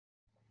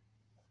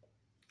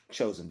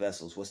Chosen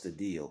vessels, what's the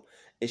deal?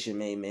 It's your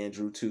main man,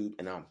 Druuill,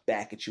 and I'm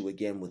back at you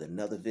again with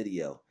another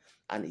video.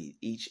 I need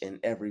each and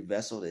every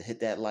vessel to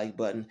hit that like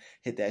button,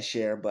 hit that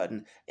share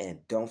button, and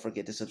don't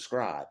forget to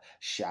subscribe.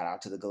 Shout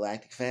out to the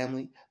Galactic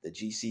family, the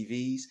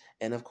GCVs,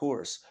 and of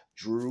course,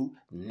 Druuill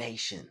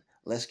Nation.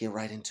 Let's get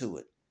right into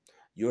it.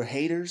 Your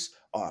haters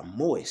are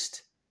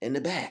moist in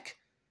the back,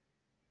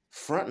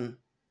 fronting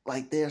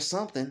like they're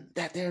something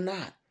that they're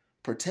not,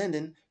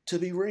 pretending to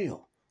be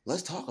real.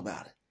 Let's talk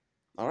about it.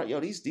 All right, yo,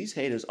 these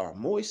haters are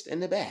moist in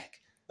the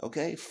back,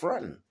 okay,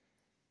 fronting.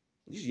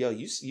 Yo,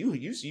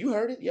 you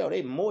heard it, yo.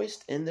 They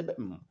moist in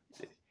the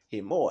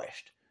he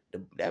moist.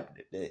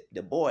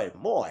 The boy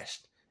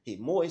moist. He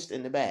moist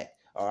in the back.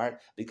 All right,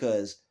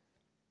 because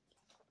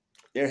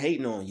they're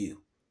hating on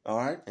you. All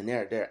right, and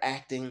they're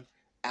acting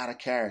out of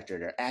character.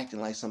 They're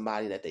acting like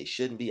somebody that they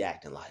shouldn't be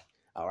acting like.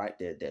 All right,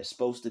 they're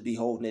supposed to be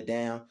holding it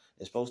down.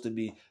 They're supposed to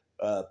be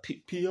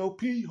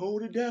POP,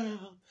 hold it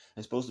down.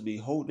 They're supposed to be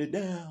holding it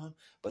down,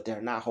 but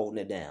they're not holding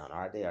it down. All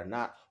right, they are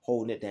not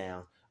holding it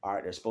down. All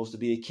right, they're supposed to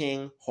be a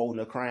king holding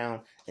a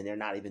crown, and they're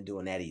not even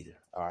doing that either.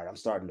 All right, I'm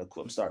starting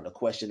to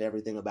question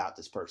everything about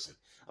this person.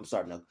 I'm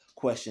starting to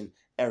question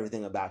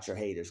everything about your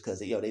haters because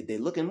they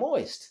looking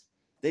moist.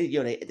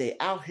 They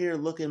out here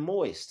looking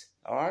moist.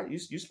 All right, you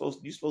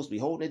supposed to be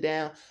holding it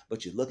down,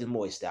 but you're looking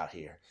moist out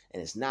here,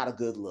 and it's not a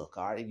good look.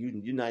 All right,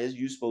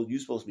 you supposed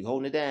to be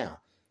holding it down.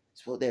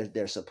 So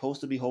they're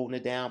supposed to be holding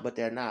it down, but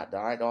they're not.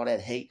 All right, all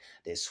that hate,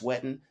 they're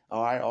sweating.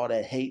 All right, all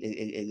that hate,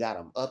 it got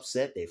them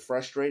upset. They're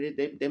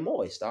frustrated. They're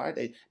moist. All right,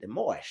 they're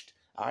moist.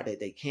 All right,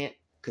 they can't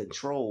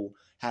control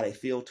how they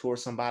feel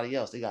towards somebody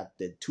else. They got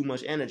too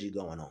much energy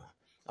going on.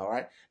 All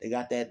right, they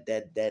got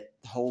that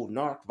whole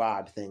narc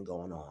vibe thing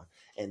going on,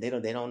 and they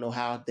don't know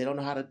how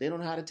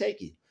to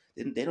take you.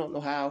 They don't know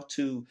how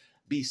to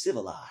be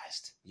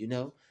civilized, you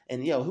know.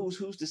 And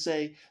who's to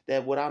say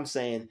that what I'm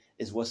saying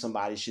is what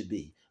somebody should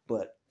be?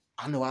 But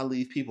I know I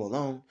leave people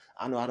alone.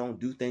 I know I don't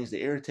do things to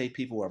irritate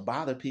people or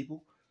bother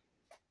people.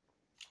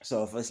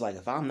 So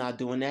if I'm not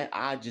doing that,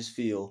 I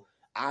feel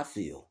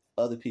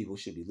other people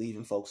should be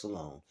leaving folks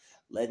alone,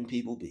 letting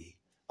people be,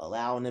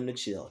 allowing them to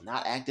chill,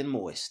 not acting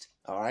moist.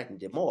 All right,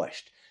 they're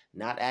moist,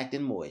 not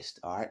acting moist.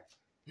 All right,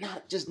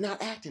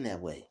 not acting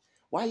that way.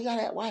 Why you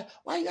gotta act that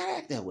way? Why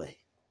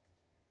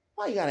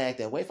you gotta act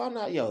that way? Why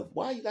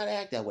you gotta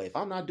act that way? If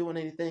I'm not doing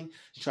anything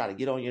to try to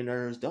get on your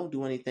nerves, don't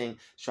do anything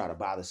to try to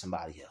bother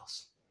somebody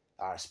else.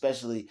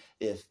 Especially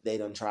if they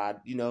done tried,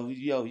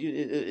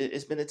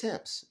 it's been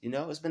attempts,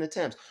 it's been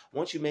attempts.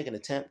 Once you make an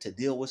attempt to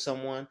deal with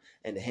someone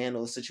and to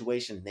handle a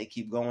situation and they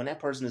keep going,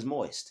 that person is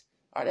moist.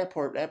 All right,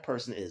 that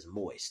person is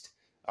moist.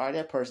 All right,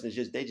 that person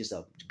is they just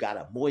got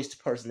a moist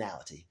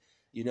personality.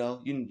 You're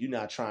not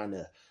trying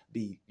to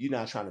be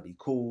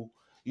cool.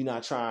 You're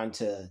not trying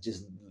to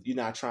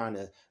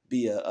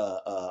be a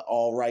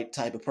all right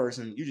type of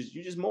person.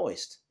 You just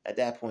moist. At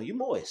that point, you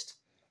moist.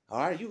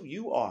 All right,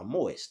 you are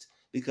moist.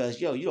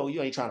 Because you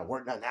ain't trying to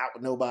work nothing out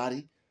with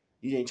nobody.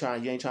 You ain't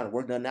trying to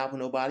work nothing out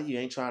with nobody. You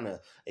ain't trying to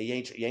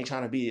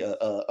be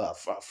a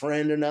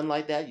friend or nothing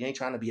like that. You ain't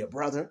trying to be a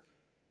brother.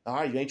 All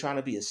right, you ain't trying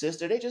to be a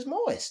sister. They just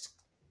moist.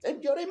 They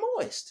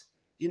moist.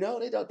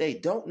 They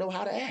don't know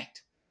how to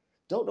act.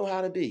 Don't know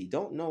how to be.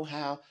 Don't know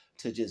how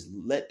to just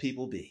let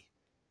people be.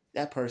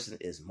 That person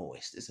is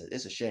moist.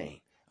 It's a shame.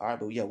 All right,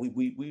 but yeah,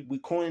 we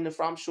coined it.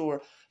 I'm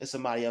sure it's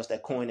somebody else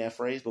that coined that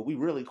phrase, but we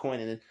really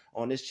coined it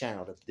on this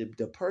channel.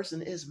 The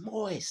person is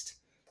moist.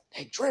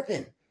 They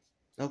dripping.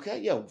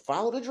 Okay,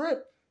 follow the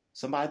drip.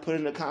 Somebody put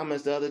in the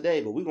comments the other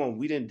day, but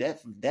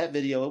that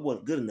video, it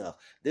wasn't good enough.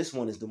 This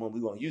one is the one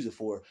we're gonna use it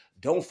for.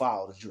 Don't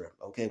follow the drip.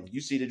 Okay, when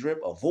you see the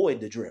drip, avoid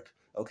the drip.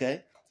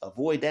 Okay,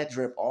 avoid that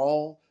drip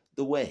all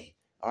the way.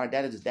 All right,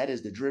 that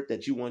is the drip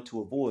that you want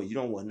to avoid. You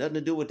don't want nothing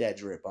to do with that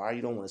drip. All right,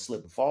 you don't want to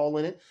slip and fall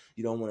in it.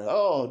 You don't want to,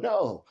 oh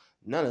no,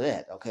 none of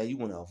that. Okay, you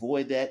want to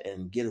avoid that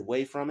and get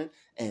away from it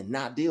and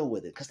not deal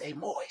with it because they're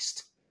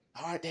moist.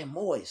 All right, they're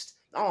moist.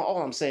 All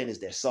I'm saying is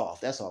they're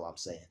soft. That's all I'm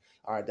saying.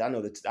 All right, I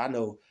know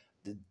the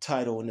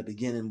title in the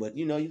beginning, but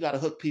you got to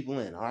hook people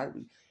in. All right,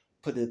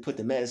 put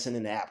the medicine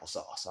in the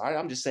applesauce. All right,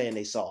 I'm just saying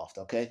they soft.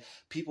 Okay,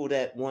 people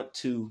that want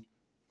to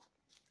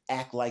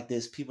act like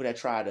this, people that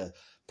try to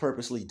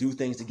purposely do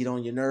things to get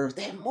on your nerves,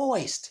 they're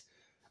moist,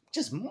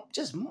 just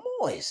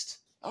moist.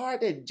 All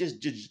right, they just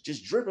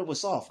dripping with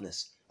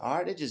softness. All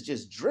right, they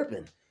just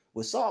dripping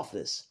with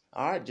softness.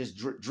 All right, just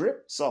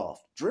drip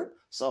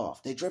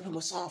soft. They dripping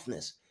with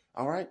softness.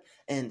 All right,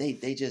 and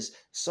they just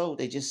so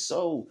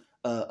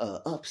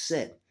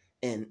upset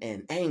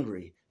and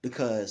angry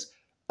because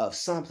of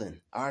something.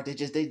 All right, they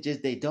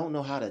don't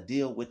know how to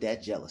deal with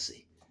that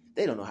jealousy.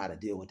 They don't know how to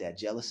deal with that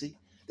jealousy.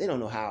 They don't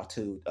know how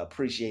to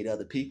appreciate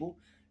other people.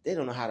 They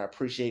don't know how to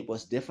appreciate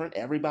what's different.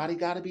 Everybody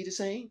got to be the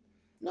same.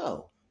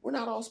 No, we're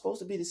not all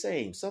supposed to be the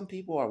same. Some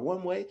people are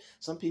one way.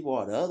 Some people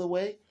are the other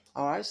way.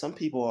 All right. Some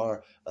people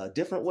are a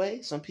different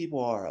way. Some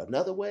people are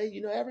another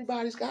way.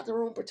 Everybody's got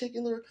their own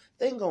particular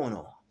thing going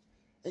on.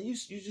 And you're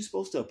just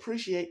supposed to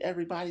appreciate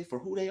everybody for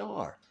who they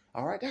are.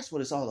 All right. That's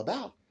what it's all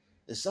about.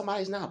 If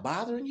somebody's not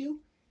bothering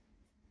you,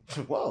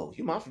 Whoa,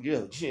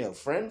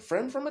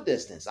 friend from a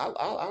distance. I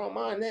don't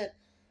mind that.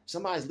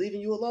 Somebody's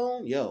leaving you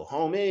alone. Yo,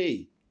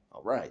 homie.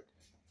 All right.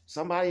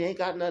 Somebody ain't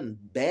got nothing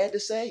bad to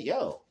say.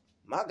 Yo,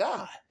 my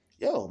guy.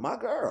 Yo, my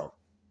girl.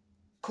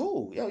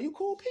 Cool. Yo, you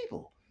cool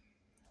people.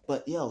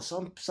 But yo,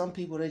 some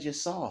people, they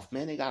just soft,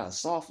 man. They got a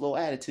soft little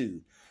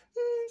attitude.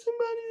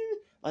 Somebody,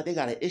 like, they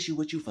got an issue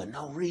with you for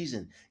no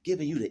reason,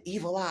 giving you the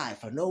evil eye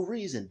for no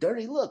reason,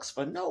 dirty looks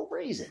for no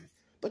reason.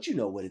 But you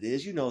know what it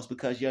is. You know it's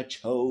because you're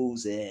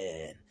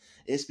chosen.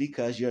 It's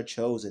because you're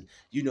chosen.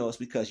 You know it's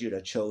because you're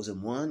the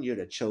chosen one. You're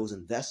the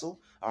chosen vessel.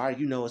 All right.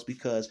 You know it's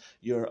because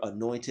you're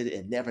anointed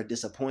and never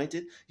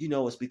disappointed. You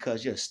know it's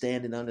because you're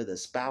standing under the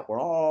spout where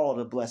all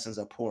the blessings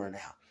are pouring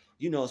out.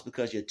 You know it's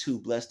because you're too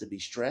blessed to be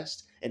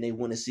stressed and they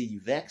want to see you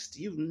vexed.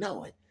 You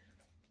know it.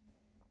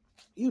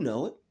 You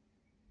know it.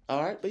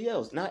 All right. But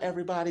yo, not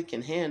everybody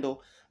can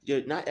handle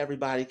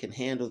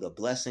the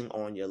blessing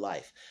on your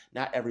life.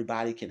 Not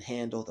everybody can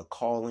handle the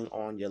calling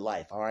on your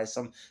life. All right.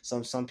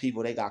 Some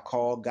people, they got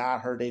called. God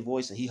heard their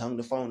voice and he hung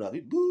the phone up.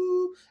 He,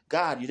 boo.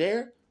 God, you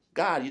there?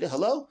 God, you there?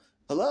 Hello?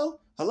 Hello?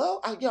 Hello?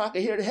 I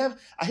can hear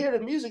I hear the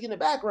music in the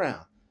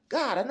background.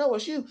 God, I know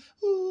it's you.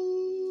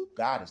 Ooh,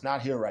 God is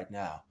not here right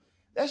now.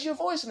 That's your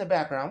voice in the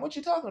background. What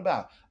you talking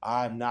about?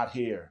 I'm not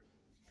here.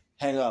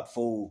 Hang up,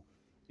 fool.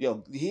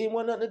 Yo, he didn't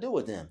want nothing to do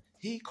with them.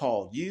 He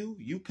called you.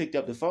 You picked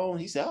up the phone.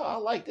 He said, "Oh, I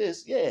like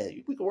this. Yeah,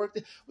 we could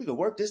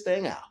work this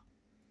thing out."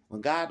 When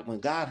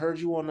God heard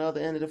you on the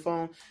other end of the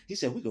phone, he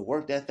said, "We could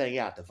work that thing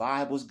out." The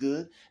vibe was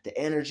good. The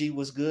energy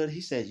was good. He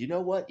said, "You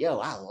know what? Yo,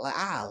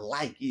 I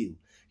like you."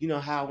 You know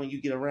how when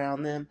you get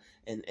around them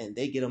and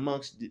they get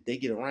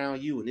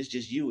around you and it's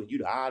just you and you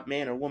the odd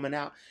man or woman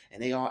out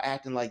and they all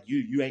acting like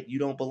you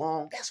don't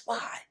belong. That's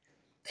why.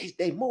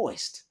 They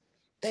moist.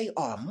 They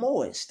are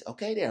moist.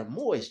 Okay, they're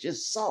moist,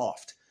 just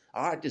soft.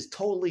 All right, just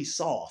totally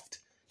soft.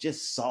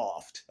 Just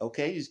soft.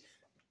 Okay, just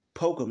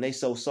poke them. They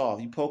so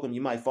soft. You poke them,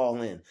 you might fall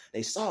in.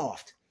 They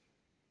soft.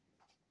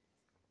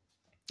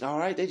 All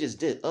right, they just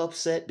did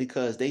upset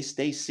because they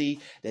see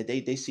that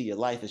they see your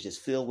life is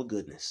just filled with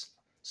goodness.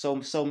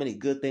 So many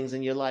good things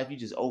in your life. You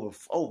just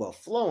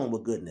overflowing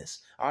with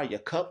goodness. All right,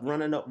 your cup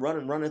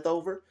runneth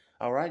over.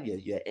 All right,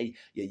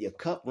 your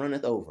cup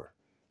runneth over.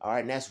 All right,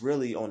 and that's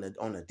really on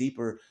a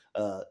deeper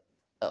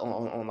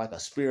on like a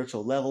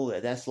spiritual level.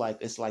 That's like,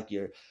 it's like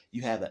you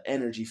have an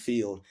energy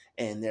field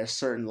and there's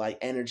certain like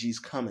energies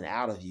coming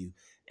out of you,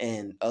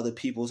 and other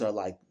people's are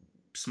like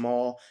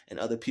small and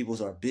other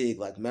people's are big.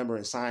 Like, remember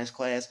in science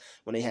class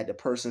when they had the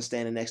person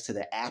standing next to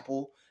the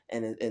apple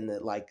and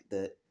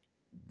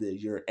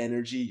your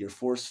energy, your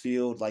force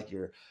field, like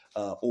your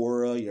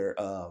aura, your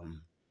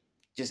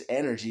just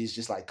energy is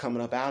just like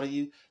coming up out of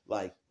you,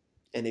 like.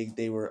 And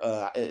they were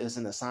it was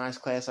in a science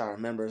class. I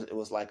remember it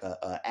was like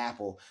a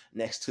apple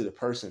next to the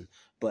person,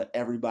 but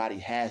everybody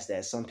has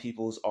that. Some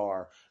people's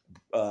are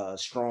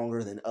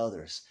stronger than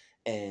others,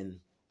 and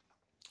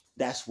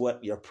that's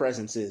what your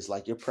presence is.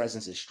 Like, your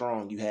presence is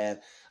strong. You have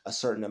a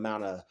certain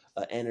amount of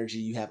energy.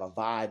 You have a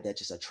vibe that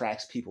just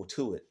attracts people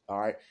to it. All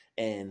right,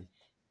 and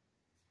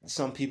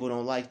some people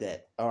don't like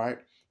that. All right,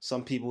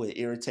 some people, it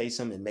irritates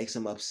them and makes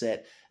them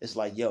upset. It's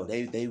like, yo,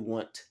 they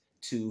want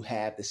to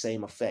have the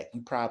same effect.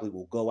 You probably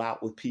will go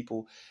out with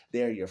people,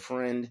 they're your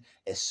friend,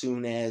 as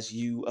soon as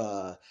you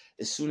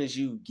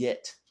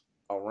get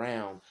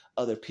around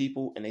other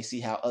people and they see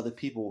how other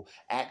people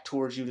act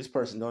towards you, this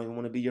person don't even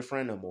want to be your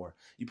friend no more.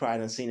 You probably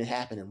done seen it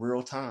happen in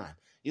real time.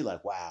 You're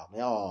like, wow,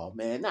 man, oh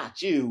man,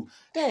 not you.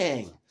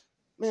 Dang,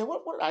 man,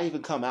 what did I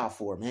even come out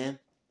for, man?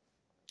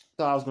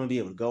 Thought I was going to be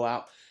able to go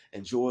out,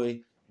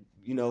 enjoy,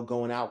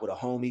 going out with a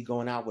homie,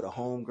 going out with a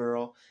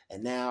homegirl,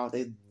 and now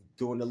they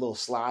doing the little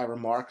sly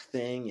remark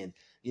thing, and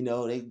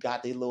they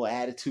got their little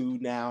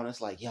attitude now, and it's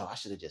like, yo, I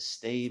should have just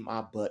stayed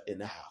my butt in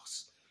the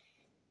house.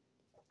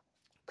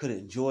 Could have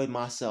enjoyed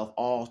myself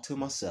all to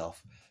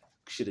myself.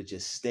 Should have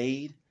just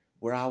stayed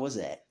where I was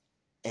at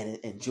and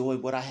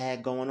enjoyed what I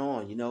had going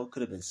on.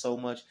 Could have been so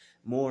much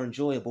more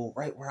enjoyable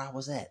right where I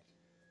was at.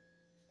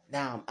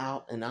 Now I'm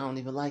out and I don't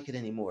even like it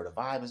anymore. The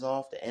vibe is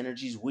off. The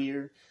energy's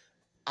weird.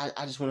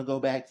 I just want to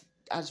go back.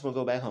 I just want to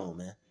go back home,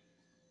 man.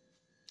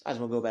 I just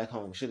want to go back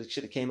home. Should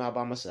have came out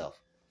by myself.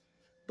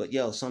 But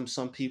yo, some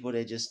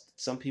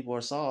people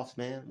are soft,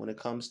 man, when it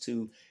comes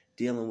to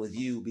dealing with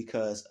you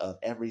because of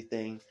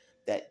everything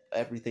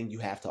you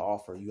have to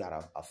offer. You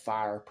got a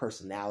fire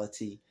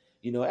personality.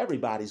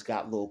 Everybody's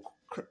got little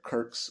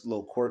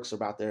quirks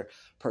about their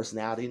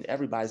personality, and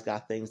everybody's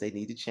got things they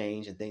need to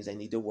change and things they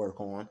need to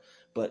work on.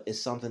 But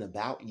it's something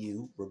about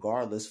you,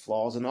 regardless,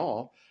 flaws and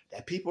all,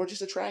 that people are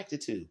just attracted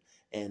to.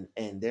 And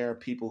there are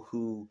people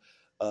who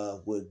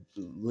would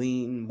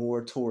lean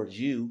more towards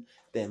you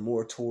than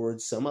more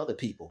towards some other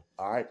people.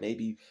 All right.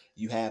 Maybe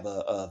you have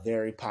a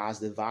very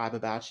positive vibe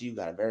about you.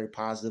 Got a very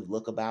positive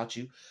look about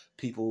you.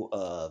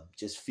 People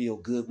just feel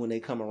good when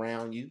they come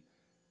around you.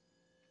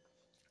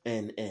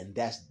 And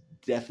that's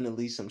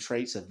definitely some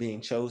traits of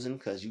being chosen,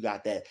 because you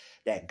got that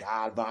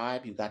God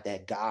vibe, you got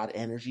that God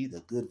energy,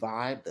 the good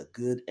vibe, the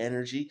good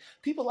energy.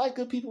 People like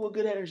good people with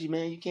good energy,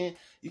 man. You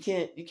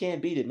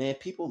can't beat it, man.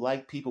 People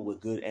like people with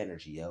good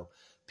energy, yo.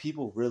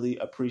 People really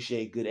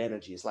appreciate good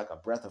energy. It's like a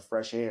breath of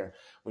fresh air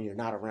when you're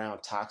not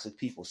around toxic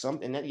people. It's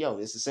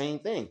the same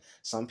thing.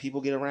 Some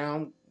people get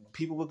around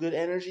people with good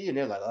energy and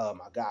they're like, oh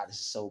my God, this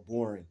is so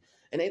boring.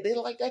 And they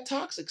like that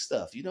toxic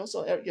stuff, you know?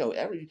 So,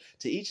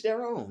 to each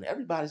their own.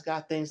 Everybody's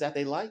got things that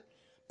they like.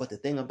 But the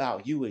thing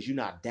about you is you're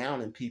not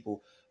downing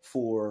people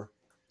for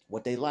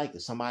what they like.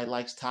 If somebody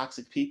likes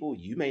toxic people,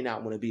 you may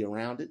not want to be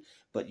around it,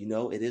 but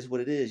it is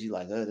what it is. You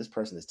like, oh, this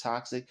person is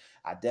toxic.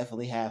 I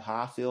definitely have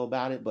how I feel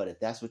about it, but if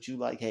that's what you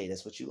like, hey,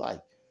 that's what you like.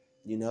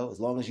 As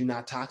long as you're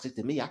not toxic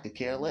to me, I could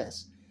care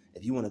less.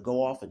 If you want to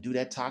go off and do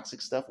that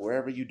toxic stuff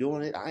wherever you're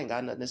doing it, I ain't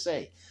got nothing to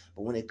say.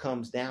 But when it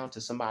comes down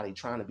to somebody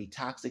trying to be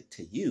toxic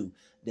to you,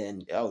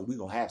 then we're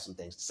going to have some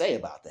things to say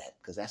about that,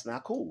 because that's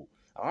not cool.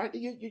 All right,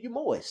 you're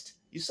moist.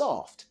 You're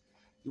soft.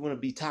 You want to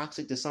be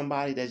toxic to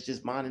somebody that's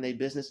just minding their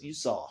business, you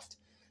soft.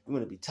 You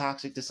want to be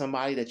toxic to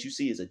somebody that you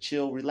see as a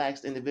chill,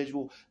 relaxed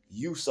individual,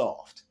 you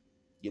soft.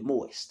 You're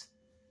moist.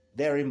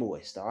 Very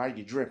moist. All right,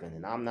 you're dripping,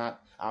 and I'm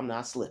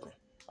not slipping.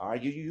 All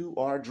right, you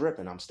are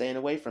dripping. I'm staying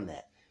away from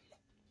that.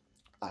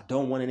 I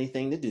don't want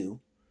anything to do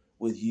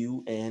with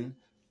you and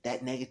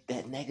that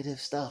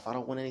negative stuff. I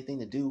don't want anything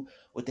to do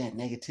with that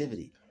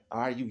negativity. All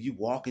right, you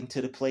walk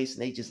into the place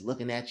and they just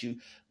looking at you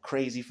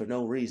crazy for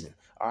no reason.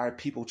 All right,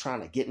 people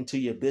trying to get into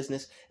your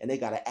business and they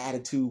got an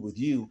attitude with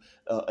you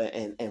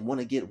and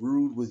want to get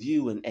rude with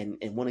you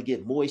and want to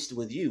get moist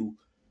with you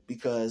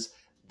because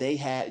they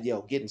had,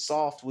 getting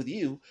soft with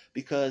you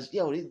because,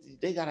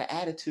 they got an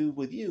attitude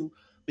with you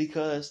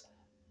because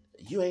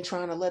you ain't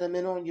trying to let them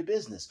in on your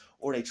business,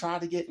 or they tried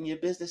to get in your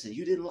business and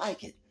you didn't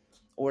like it,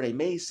 or they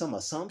made some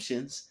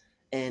assumptions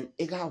and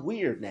it got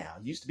weird now.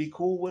 You used to be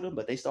cool with them,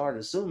 but they started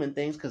assuming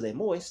things because they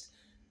moist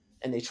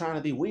and they trying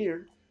to be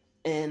weird.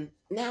 And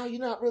now you're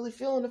not really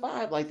feeling the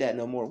vibe like that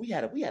no more. We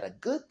had a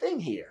good thing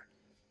here.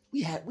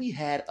 We had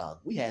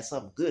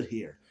something good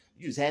here.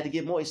 You just had to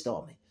get moist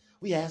on me.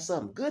 We had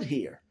something good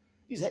here.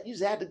 You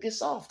just had to get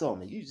soft on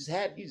me. You just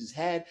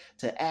had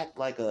to act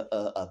like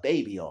a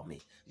baby on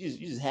me. You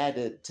just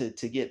had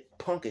to get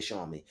punkish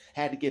on me.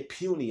 Had to get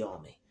puny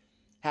on me.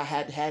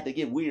 Had to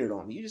get weird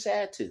on me. You just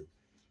had to.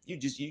 You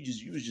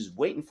was just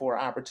waiting for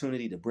an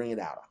opportunity to bring it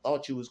out. I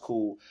thought you was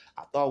cool.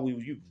 I thought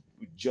you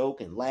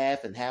joke and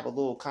laugh and have a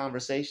little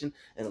conversation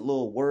and a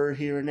little word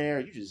here and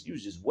there. You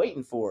was just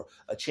waiting for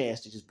a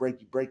chance to just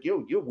break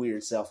your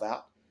weird self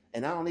out.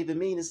 And I don't even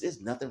mean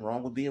it's nothing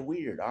wrong with being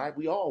weird. All right,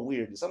 we all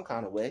weird in some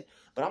kind of way,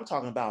 but I'm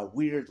talking about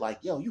weird like,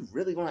 you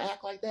really gonna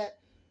act like that?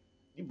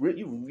 You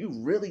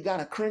really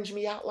gotta cringe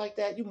me out like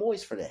that? You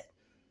moist for that?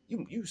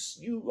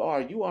 You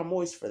are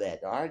moist for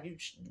that? All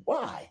right,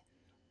 why?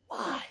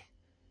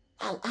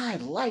 I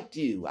liked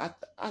you. I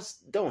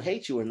don't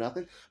hate you or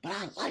nothing, but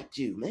I liked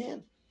you,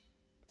 man.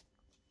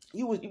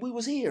 We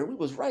was here. We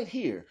was right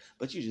here,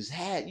 but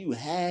you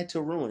had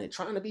to ruin it,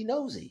 trying to be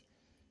nosy.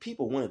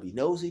 People want to be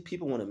nosy.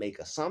 People want to make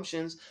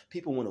assumptions.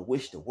 People want to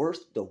wish the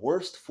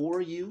worst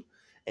for you.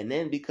 And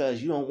then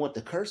because you don't want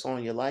the curse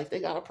on your life, they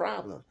got a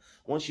problem.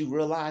 Once you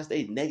realize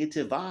they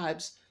negative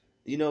vibes,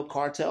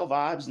 cartel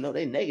vibes, no,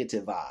 they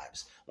negative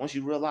vibes. Once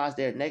you realize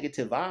they're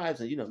negative vibes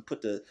and you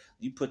put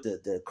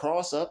the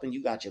cross up and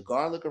you got your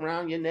garlic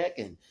around your neck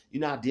and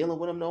you're not dealing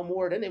with them no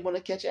more, then they want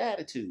to catch your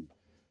attitude.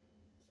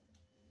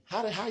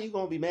 How you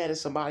gonna be mad at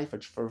somebody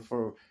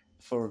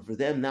for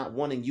them not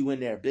wanting you in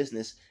their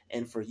business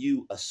and for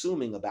you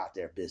assuming about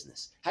their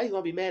business? How you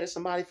gonna be mad at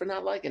somebody for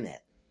not liking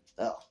that?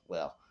 Oh,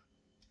 well,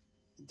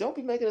 don't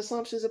be making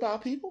assumptions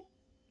about people.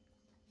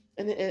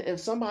 And if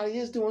somebody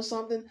is doing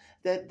something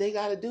that they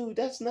got to do,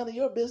 that's none of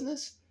your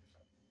business.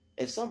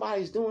 If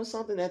somebody's doing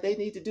something that they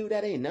need to do,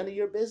 that ain't none of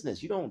your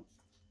business. You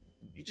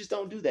just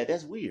don't do that.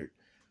 That's weird.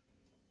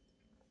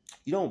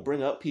 You don't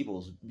bring up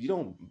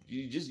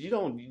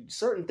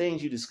certain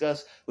things you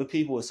discuss with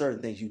people and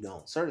certain things you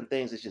don't. Certain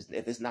things, it's just,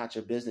 if it's not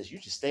your business, you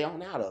just stay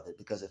on out of it,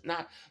 because if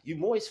not, you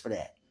moist for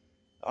that.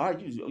 All right,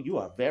 you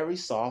are very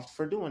soft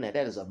for doing that.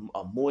 That is a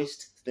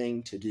moist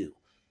thing to do.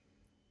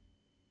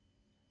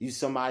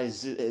 Somebody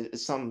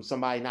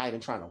not even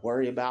trying to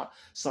worry about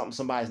something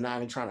somebody's not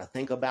even trying to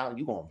think about, and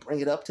you're going to bring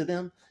it up to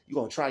them.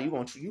 You're going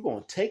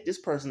to take this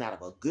person out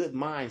of a good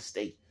mind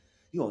state.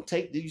 You're going to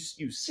take,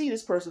 you see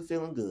this person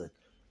feeling good,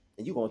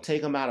 and you're going to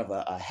take them out of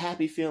a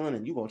happy feeling,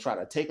 and you're going to try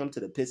to take them to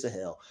the pits of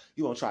hell.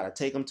 You're going to try to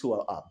take them to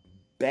a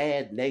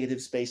bad, negative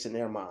space in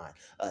their mind,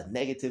 a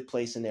negative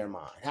place in their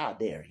mind. How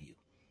dare you?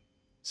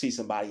 See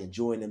somebody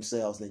enjoying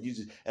themselves, and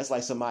that's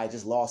like somebody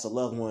just lost a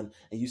loved one,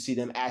 and you see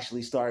them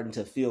actually starting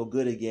to feel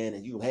good again,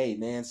 and hey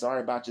man, sorry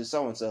about your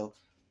so-and-so.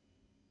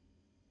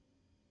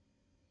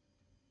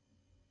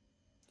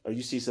 Or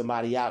you see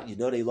somebody out, you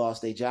know they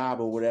lost their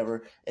job or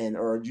whatever, and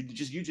or you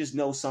just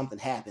know something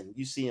happened.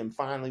 You see him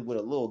finally with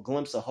a little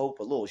glimpse of hope,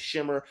 a little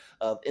shimmer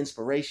of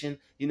inspiration,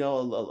 you know,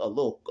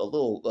 little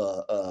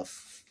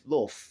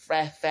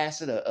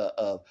facet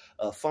of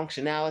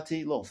functionality,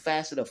 little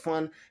facet of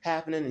fun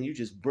happening, and you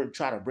just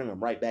try to bring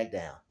them right back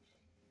down.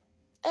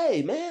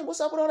 Hey man,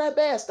 what's up with all that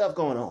bad stuff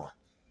going on?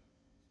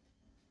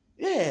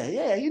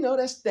 Yeah, you know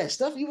that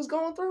stuff you was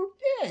going through.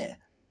 Yeah.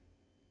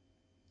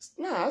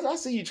 Nah, I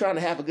see you trying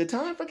to have a good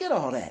time. Forget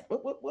all that.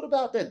 What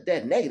about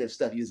that negative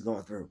stuff you was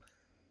going through?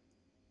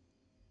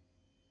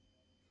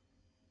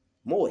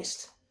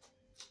 Moist.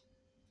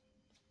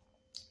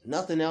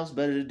 Nothing else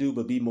better to do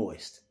but be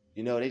moist.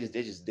 You know,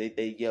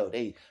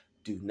 they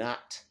do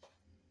not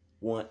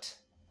want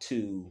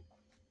to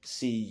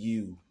see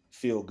you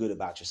feel good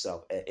about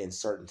yourself in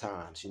certain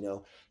times. You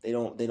know, they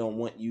don't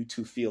want you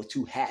to feel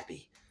too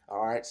happy.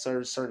 All right,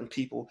 certain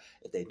people,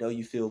 if they know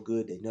you feel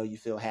good, they know you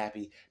feel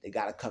happy, they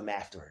got to come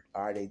after it.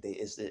 All right,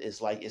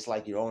 it's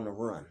like you're on the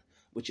run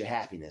with your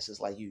happiness. It's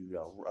like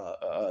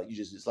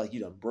it's like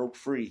you done broke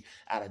free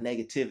out of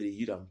negativity.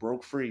 You done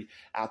broke free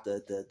out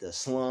the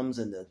slums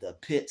and the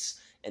pits,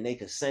 and they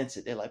can sense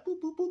it. They're like,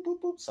 boop boop boop boop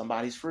boop.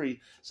 Somebody's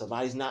free.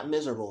 Somebody's not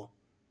miserable.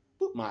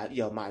 Boop,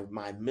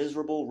 my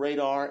miserable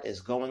radar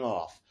is going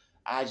off.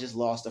 I just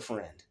lost a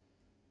friend.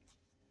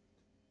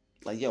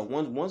 Like, yo,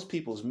 once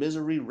people's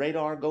misery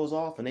radar goes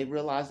off and they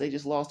realize they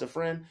just lost a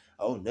friend,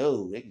 oh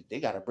no,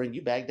 they got to bring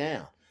you back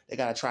down. They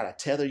got to try to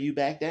tether you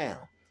back down.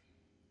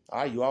 All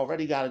right, you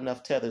already got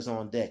enough tethers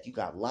on deck. You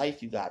got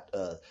life, you got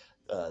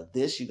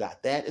this, you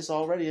got that. It's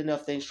already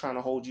enough things trying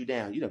to hold you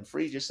down. You done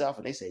freed yourself,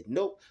 and they say,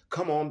 nope,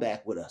 come on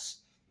back with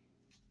us.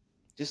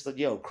 Just like,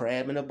 yo,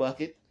 crab in a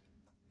bucket.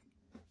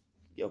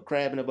 Yo,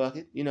 crab in a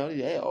bucket. You know,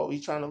 hey, oh,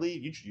 he's trying to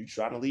leave. You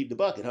trying to leave the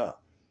bucket, huh?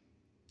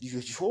 You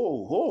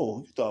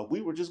thought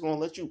we were just going to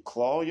let you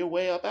claw your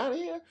way up out of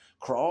here?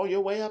 Crawl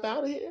your way up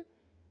out of here?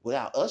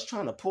 Without us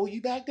trying to pull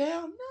you back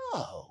down?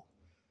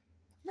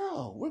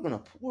 No,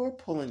 we're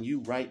pulling you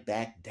right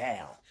back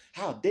down.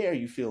 How dare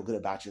you feel good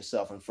about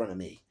yourself in front of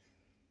me?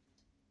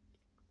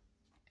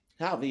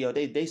 How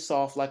they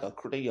soft like a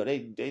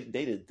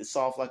they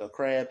soft like a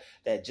crab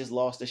that just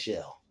lost a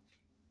shell.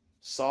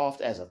 Soft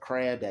as a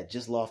crab that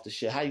just lost a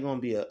shell. How you gonna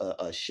be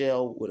a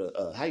shell with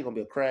how you gonna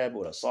be a crab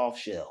with a soft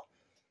shell?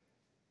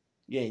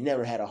 You ain't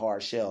never had a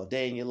hard shell a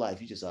day in your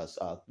life. You just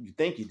you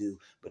think you do,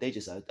 but they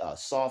just a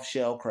soft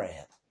shell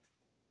crab.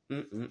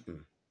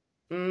 Mm-mm-mm.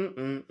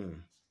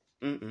 Mm-mm-mm.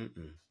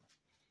 Mm-mm-mm.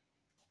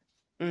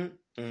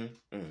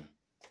 Mm-mm-mm.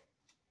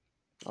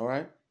 All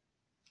right.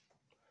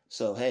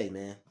 So hey,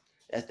 man,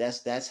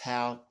 that's just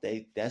how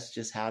they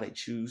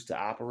choose to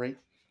operate.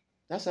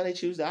 That's how they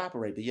choose to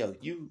operate. But yo,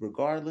 you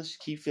regardless,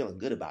 keep feeling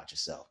good about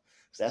yourself.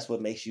 So that's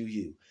what makes you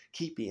you.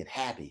 Keep being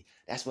happy.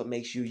 That's what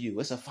makes you you.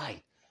 It's a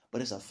fight.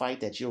 But it's a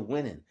fight that you're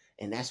winning.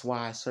 And that's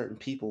why certain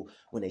people,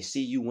 when they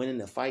see you winning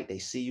the fight, they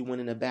see you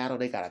winning the battle,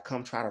 they got to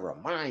come try to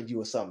remind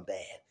you of something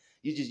bad.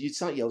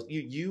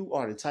 You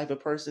are the type of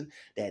person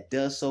that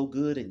does so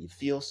good and you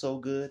feel so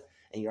good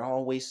and you're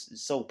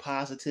always so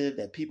positive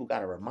that people got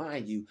to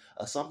remind you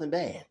of something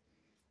bad.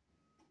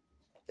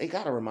 They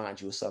got to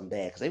remind you of something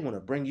bad because they want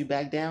to bring you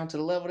back down to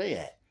the level they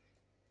at.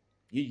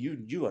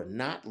 You are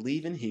not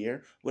leaving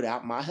here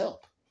without my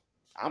help.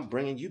 I'm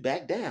bringing you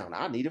back down.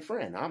 I need a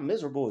friend. I'm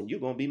miserable, and you're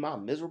going to be my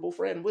miserable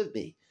friend with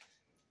me.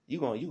 You're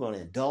going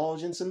to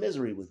indulge in some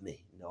misery with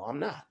me. No, I'm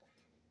not.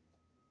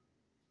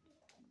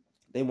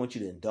 They want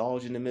you to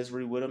indulge in the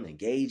misery with them,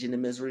 engage in the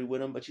misery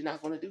with them, but you're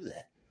not going to do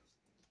that.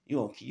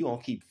 You're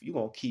going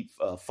to keep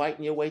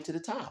fighting your way to the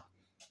top.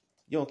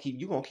 You're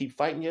going to keep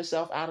fighting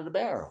yourself out of the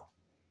barrel,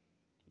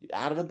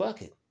 out of the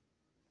bucket.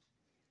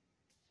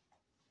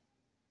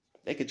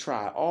 They could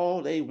try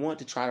all they want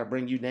to try to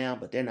bring you down,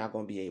 but they're not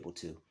going to be able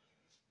to.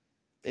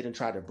 They didn't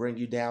try to bring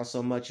you down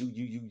so much.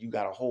 You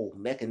got a whole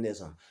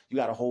mechanism. You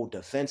got a whole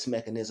defense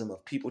mechanism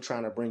of people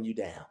trying to bring you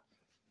down.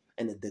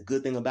 And the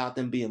good thing about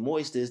them being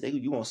moist is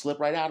you're going to slip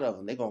right out of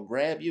them. They're going to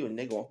grab you and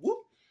they're going to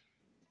whoop.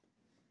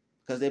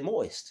 Because they're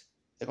moist.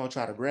 They're going to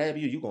try to grab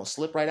you. You're going to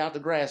slip right out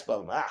the grasp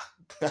of them.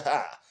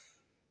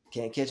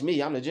 Can't catch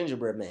me. I'm the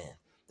gingerbread man.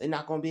 They're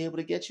not going to be able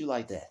to get you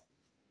like that.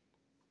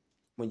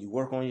 When you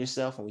work on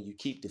yourself and when you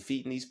keep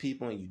defeating these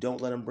people and you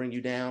don't let them bring you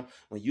down,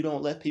 when you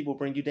don't let people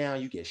bring you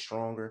down, you get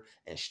stronger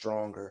and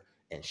stronger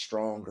and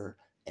stronger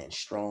and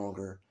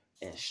stronger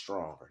and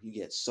stronger. You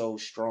get so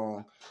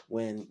strong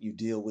when you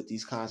deal with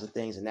these kinds of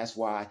things. And that's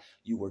why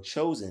you were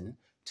chosen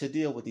to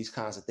deal with these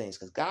kinds of things.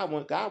 Because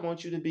God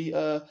wants you to be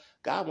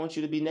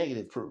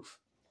negative proof.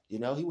 You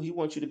know, he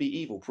wants you to be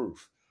evil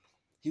proof.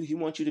 He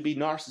wants you to be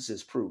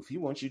narcissist proof. He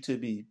wants you to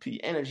be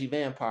energy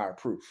vampire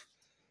proof.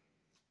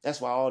 That's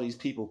why all these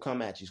people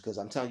come at you, because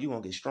I'm telling you, you're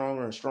going to get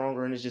stronger and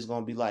stronger, and it's just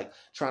going to be like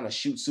trying to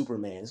shoot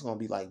Superman. It's going to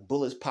be like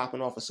bullets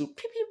popping off a suit.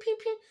 Pew, pew, pew,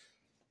 pew.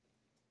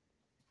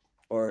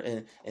 Or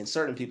in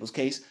certain people's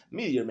case,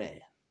 Meteor Man.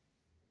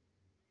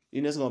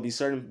 You know, it's going to be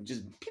certain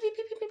just pew, pew,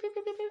 pew, pew, pew,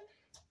 pew, pew.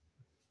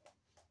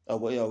 Oh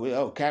well,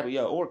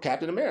 or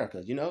Captain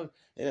America. You know,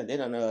 they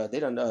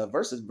done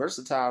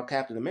versatile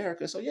Captain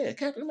America. So yeah,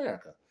 Captain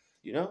America.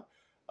 You know,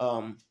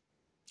 um,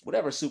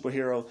 whatever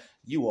superhero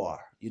you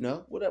are. You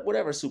know,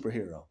 whatever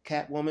superhero,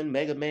 Catwoman,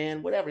 Mega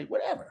Man,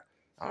 whatever.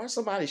 All right,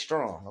 somebody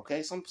strong.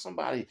 Okay,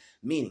 somebody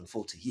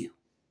meaningful to you.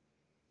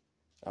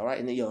 All right,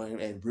 and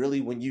and really,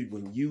 when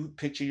you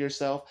picture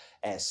yourself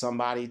as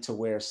somebody to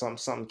where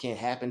something can't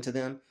happen to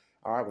them.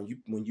 All right,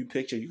 when you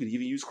picture, you could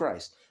even use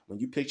Christ. When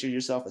you picture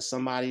yourself as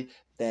somebody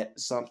that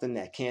something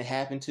that can't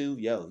happen to,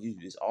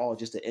 it's all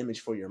just an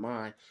image for your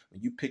mind.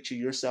 When you picture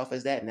yourself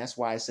as that, and that's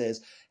why it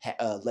says,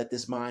 "Let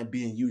this mind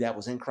be in you that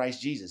was in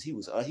Christ Jesus." He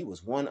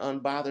was one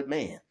unbothered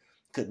man.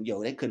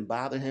 They couldn't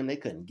bother him. They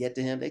couldn't get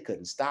to him. They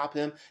couldn't stop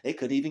him. They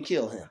couldn't even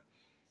kill him.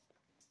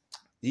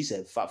 He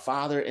said,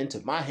 "Father, into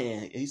my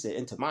hand." He said,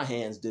 "Into my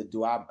hands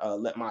do I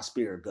let my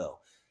spirit go."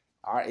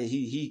 All right.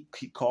 He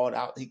called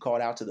out. He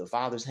called out to the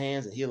Father's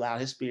hands, and he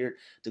allowed his spirit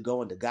to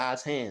go into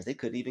God's hands. They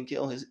couldn't even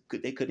kill his.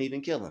 They couldn't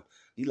even kill him.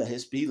 He let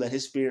his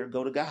spirit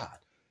go to God.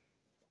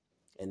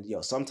 And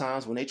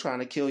sometimes when they trying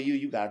to kill you,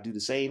 you gotta do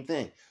the same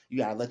thing. You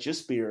gotta let your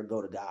spirit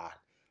go to God.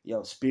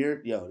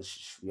 Spirit.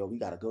 We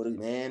gotta go to,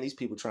 man. These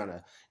people trying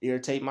to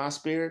irritate my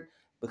spirit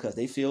because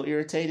they feel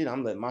irritated.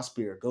 I'm letting my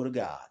spirit go to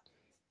God.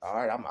 All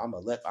right,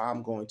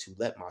 I'm going to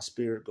let my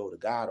spirit go to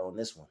God on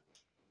this one.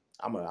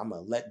 I'm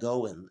gonna let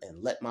go and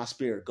let my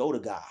spirit go to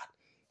God.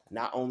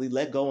 Not only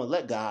let go and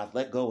let God,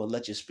 let go and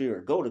let your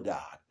spirit go to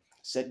God.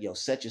 Set your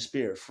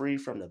spirit free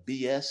from the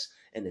BS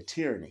and the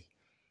tyranny.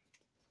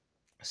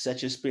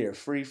 Set your spirit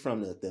free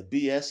from the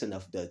BS and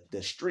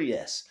the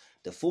stress,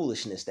 the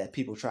foolishness that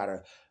people try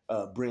to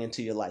bring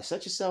into your life.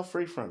 Set yourself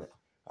free from it.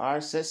 All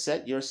right,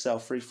 set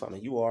yourself free from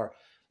it. You are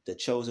the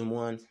chosen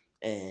one,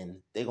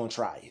 and they're gonna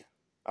try you.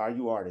 All right,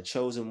 you are the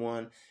chosen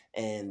one,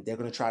 and they're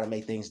gonna try to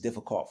make things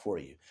difficult for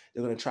you.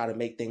 They're gonna try to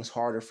make things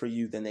harder for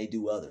you than they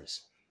do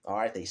others. All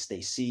right, they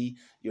see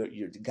your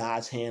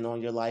God's hand on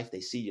your life.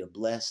 They see you're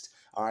blessed.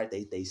 All right,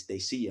 they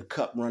see your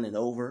cup running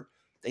over.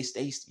 They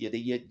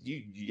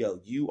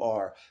you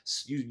are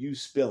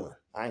spilling.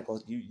 I ain't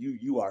gonna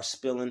you are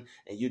spilling,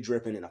 and you're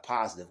dripping in a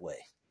positive way.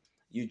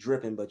 You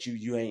dripping, but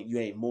you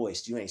ain't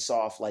moist. You ain't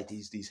soft like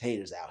these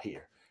haters out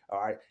here. All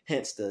right.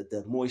 Hence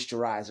the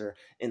moisturizer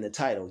in the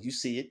title. You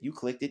see it, you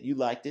clicked it, you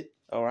liked it.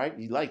 All right.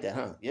 You like that,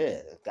 huh?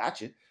 Yeah, got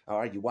you. All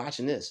right. You're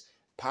watching this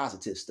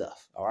positive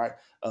stuff. All right.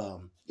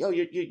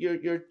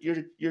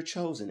 You're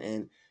chosen,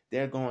 and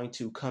they're going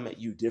to come at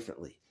you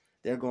differently.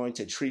 They're going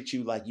to treat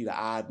you like you the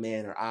odd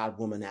man or odd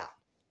woman out.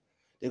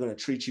 They're going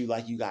to treat you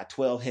like you got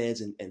 12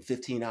 heads and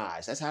 15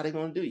 eyes. That's how they're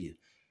going to do you.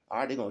 All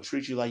right. They're going to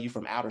treat you like you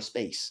from outer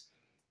space.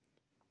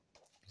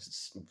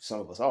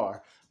 Some of us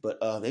are, but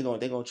they're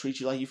gonna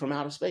treat you like you from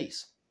outer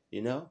space,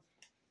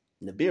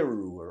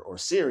 Nibiru or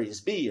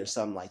Sirius B or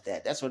something like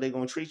that. That's what they're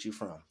gonna treat you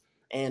from.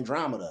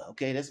 Andromeda,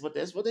 okay, that's what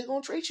they're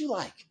gonna treat you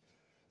like.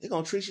 They're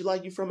gonna treat you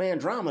like you from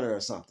Andromeda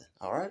or something.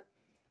 All right,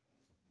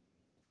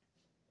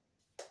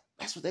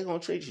 that's what they're gonna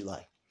treat you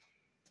like.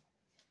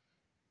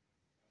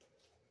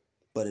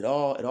 But it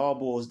all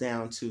boils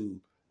down to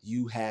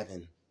you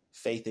having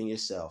faith in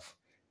yourself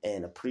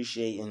and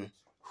appreciating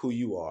who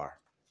you are,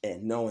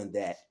 and knowing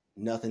that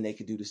nothing they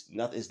can do is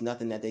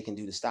nothing that they can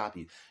do to stop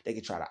you. They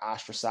could try to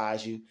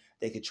ostracize you.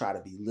 They could try to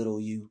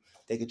belittle you.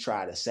 They could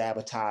try to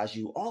sabotage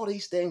you. All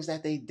these things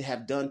that they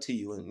have done to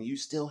you, and you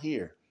still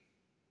here.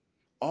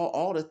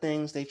 All the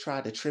things they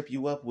tried to trip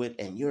you up with,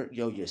 and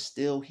you're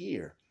still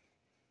here.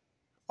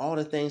 All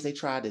the things they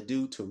tried to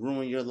do to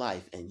ruin your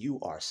life, and you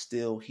are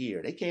still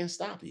here. They can't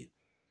stop you.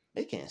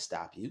 They can't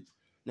stop you.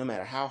 No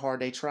matter how hard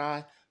they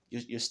try,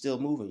 you're still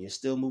moving. You're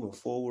still moving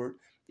forward.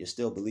 You're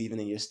still believing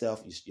in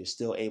yourself. You're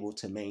still able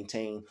to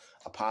maintain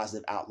a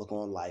positive outlook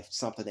on life.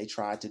 Something they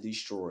tried to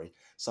destroy,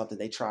 something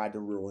they tried to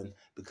ruin.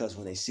 Because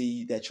when they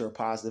see that you're a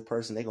positive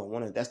person, they're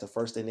gonna that's the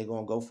first thing they're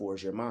gonna go for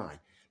is your mind.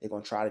 They're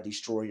gonna try to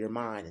destroy your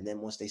mind, and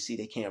then once they see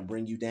they can't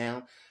bring you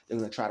down, they're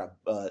gonna try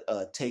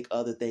to take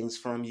other things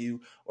from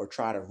you or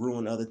try to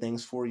ruin other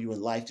things for you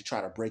in life to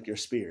try to break your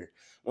spirit.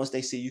 Once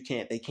they see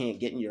they can't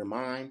get in your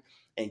mind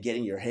and get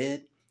in your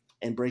head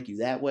and break you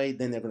that way,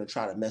 then they're going to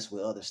try to mess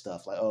with other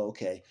stuff. Like, oh,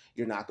 okay,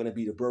 you're not going to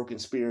be the broken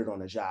spirit on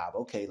the job.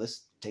 Okay,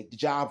 let's take the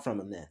job from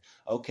him then.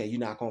 Okay, you're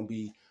not going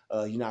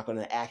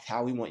to act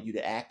how we want you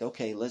to act.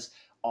 Okay, let's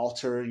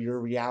alter your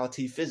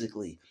reality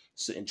physically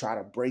and try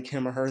to break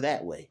him or her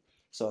that way.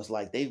 So it's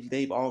like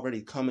they've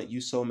already come at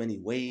you so many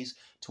ways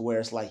to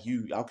where it's like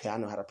okay, I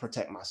know how to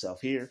protect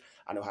myself here.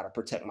 I know how to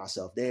protect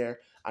myself there.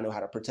 I know how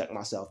to protect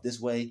myself this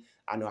way.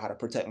 I know how to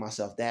protect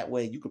myself that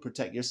way. You can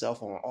protect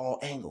yourself on all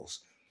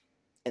angles.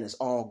 And it's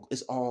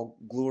all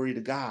glory to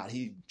God.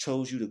 He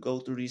chose you to go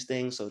through these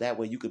things so that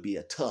way you could be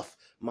a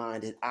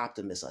tough-minded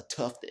optimist, a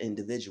tough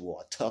individual,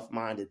 a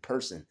tough-minded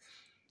person.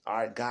 All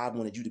right, God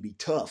wanted you to be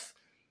tough.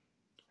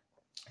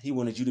 He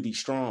wanted you to be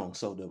strong.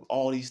 So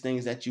all these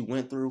things that you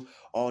went through,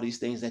 all these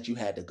things that you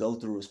had to go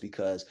through is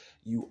because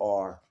you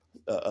are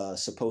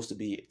supposed to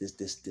be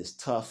this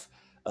tough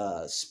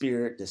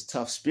spirit, this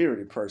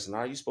tough-spirited person.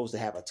 Are you supposed to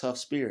have a tough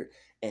spirit?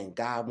 And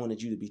God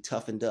wanted you to be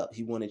toughened up.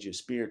 He wanted your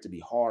spirit to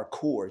be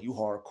hardcore. You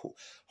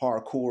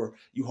hardcore,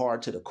 you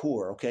hard to the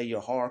core, okay?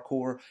 You're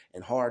hardcore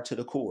and hard to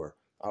the core,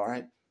 all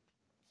right?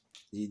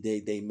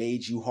 They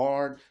made you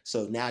hard,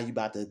 so now you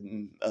about to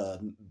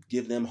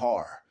give them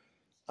horror.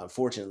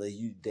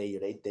 Unfortunately,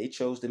 they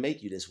chose to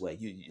make you this way.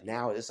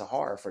 Now it's a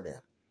horror for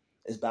them.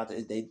 It's about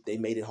to, they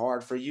made it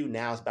hard for you.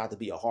 Now it's about to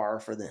be a horror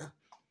for them.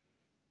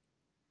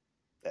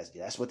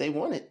 That's what they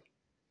wanted.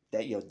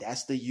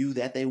 That's the you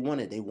that they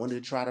wanted. They wanted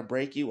to try to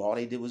break you. All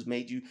they did was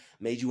made you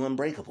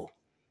unbreakable.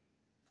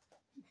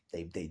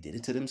 They did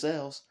it to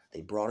themselves. They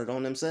brought it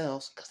on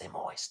themselves because they're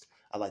moist.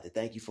 I'd like to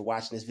thank you for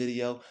watching this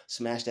video.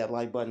 Smash that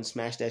like button,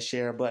 smash that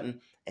share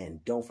button,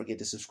 and don't forget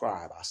to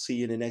subscribe. I'll see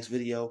you in the next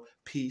video.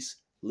 Peace,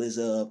 Liz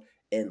Up,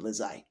 and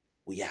Lizite.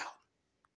 We out.